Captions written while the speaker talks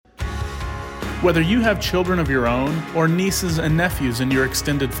Whether you have children of your own or nieces and nephews in your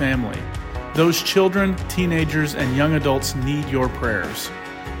extended family, those children, teenagers, and young adults need your prayers.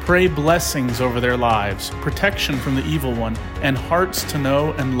 Pray blessings over their lives, protection from the evil one, and hearts to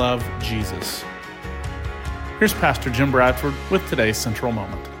know and love Jesus. Here's Pastor Jim Bradford with today's Central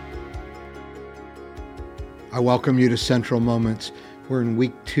Moment. I welcome you to Central Moments. We're in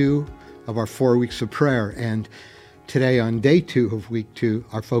week 2 of our 4 weeks of prayer, and today on day 2 of week 2,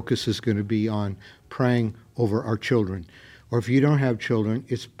 our focus is going to be on praying over our children. Or if you don't have children,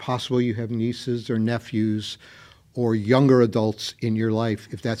 it's possible you have nieces or nephews or younger adults in your life.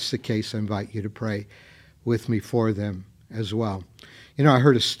 If that's the case, I invite you to pray with me for them as well. You know, I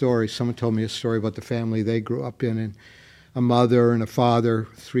heard a story. Someone told me a story about the family they grew up in, and a mother and a father,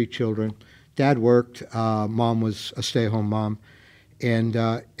 3 children. Dad worked. Mom was a stay-at-home mom. And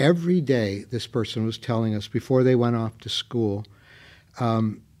every day, this person was telling us, before they went off to school,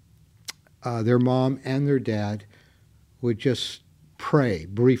 their mom and their dad would just pray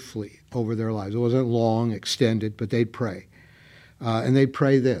briefly over their lives. It wasn't long, extended, but they'd pray. And they'd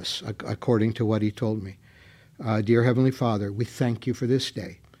pray this, according to what he told me. Dear Heavenly Father, we thank you for this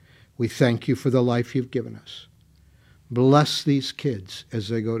day. We thank you for the life you've given us. Bless these kids as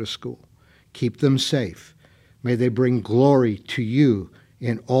they go to school. Keep them safe. May they bring glory to you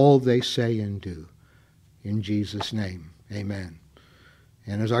in all they say and do. In Jesus' name, amen.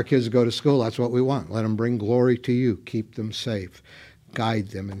 And as our kids go to school, that's what we want. Let them bring glory to you. Keep them safe. Guide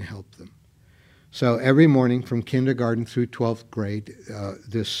them and help them. So every morning from kindergarten through 12th grade,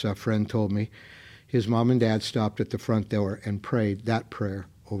 this friend told me, his mom and dad stopped at the front door and prayed that prayer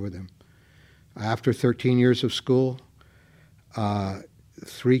over them. After 13 years of school,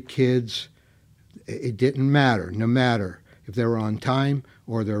 3 kids, it didn't matter, no matter if they were on time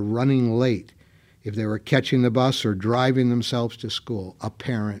or they're running late, if they were catching the bus or driving themselves to school, a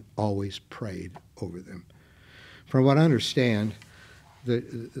parent always prayed over them. From what I understand,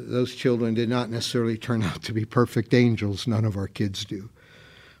 those children did not necessarily turn out to be perfect angels. None of our kids do.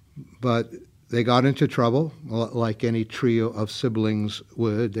 But they got into trouble, like any trio of siblings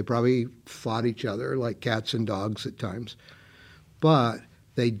would. They probably fought each other like cats and dogs at times. But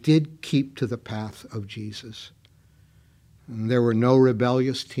they did keep to the path of Jesus. And there were no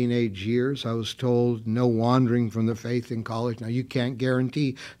rebellious teenage years. I was told no wandering from the faith in college. Now, you can't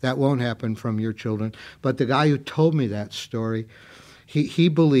guarantee that won't happen from your children. But the guy who told me that story, he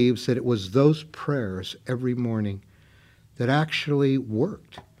believes that it was those prayers every morning that actually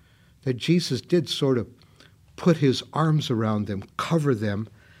worked. That Jesus did sort of put his arms around them, cover them,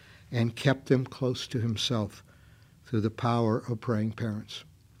 and kept them close to himself through the power of praying parents.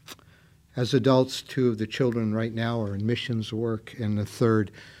 As adults, 2 of the children right now are in missions work, and the 3rd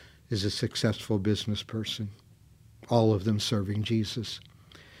is a successful business person, all of them serving Jesus.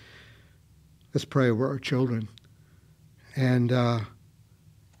 Let's pray over our children. And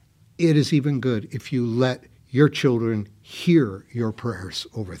it is even good if you let your children hear your prayers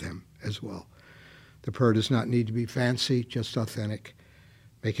over them as well. The prayer does not need to be fancy, just authentic.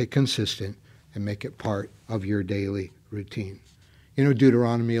 Make it consistent and make it part of your daily routine. You know,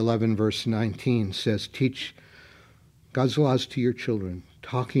 Deuteronomy 11, verse 19 says, teach God's laws to your children,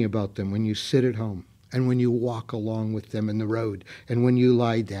 talking about them when you sit at home and when you walk along with them in the road and when you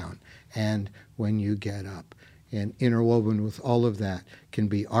lie down and when you get up. And interwoven with all of that can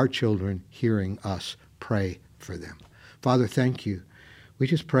be our children hearing us pray for them. Father, thank you. We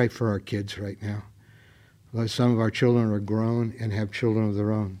just pray for our kids right now. Lord, some of our children are grown and have children of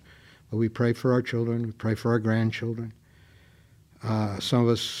their own. But we pray for our children. We pray for our grandchildren. Some of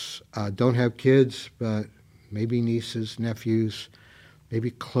us don't have kids, but maybe nieces, nephews,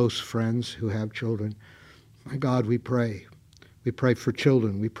 maybe close friends who have children. My God, we pray. We pray for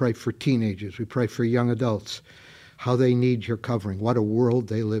children. We pray for teenagers. We pray for young adults, how they need your covering, what a world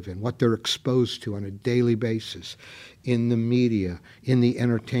they live in, what they're exposed to on a daily basis in the media, in the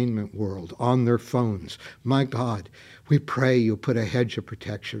entertainment world, on their phones. My God, we pray you'll put a hedge of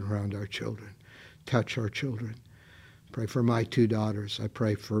protection around our children. Touch our children. Pray for my 2 daughters. I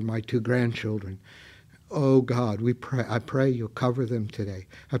pray for my 2 grandchildren. Oh God, I pray you'll cover them today.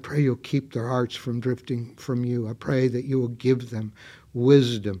 I pray you'll keep their hearts from drifting from you. I pray that you will give them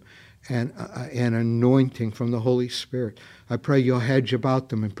wisdom and anointing from the Holy Spirit. I pray you'll hedge about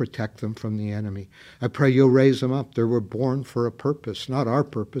them and protect them from the enemy. I pray you'll raise them up. They were born for a purpose, not our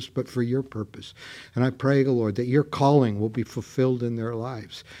purpose, but for your purpose. And I pray, Lord, that your calling will be fulfilled in their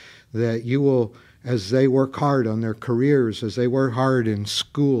lives, that you will, as they work hard on their careers, as they work hard in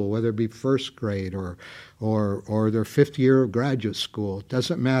school, whether it be first grade or their 5th year of graduate school, it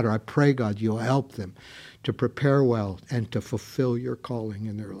doesn't matter. I pray, God, you'll help them to prepare well, and to fulfill your calling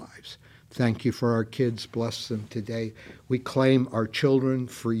in their lives. Thank you for our kids. Bless them today. We claim our children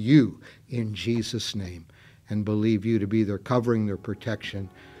for you in Jesus' name and believe you to be their covering, their protection,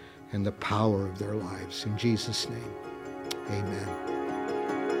 and the power of their lives. In Jesus' name, amen.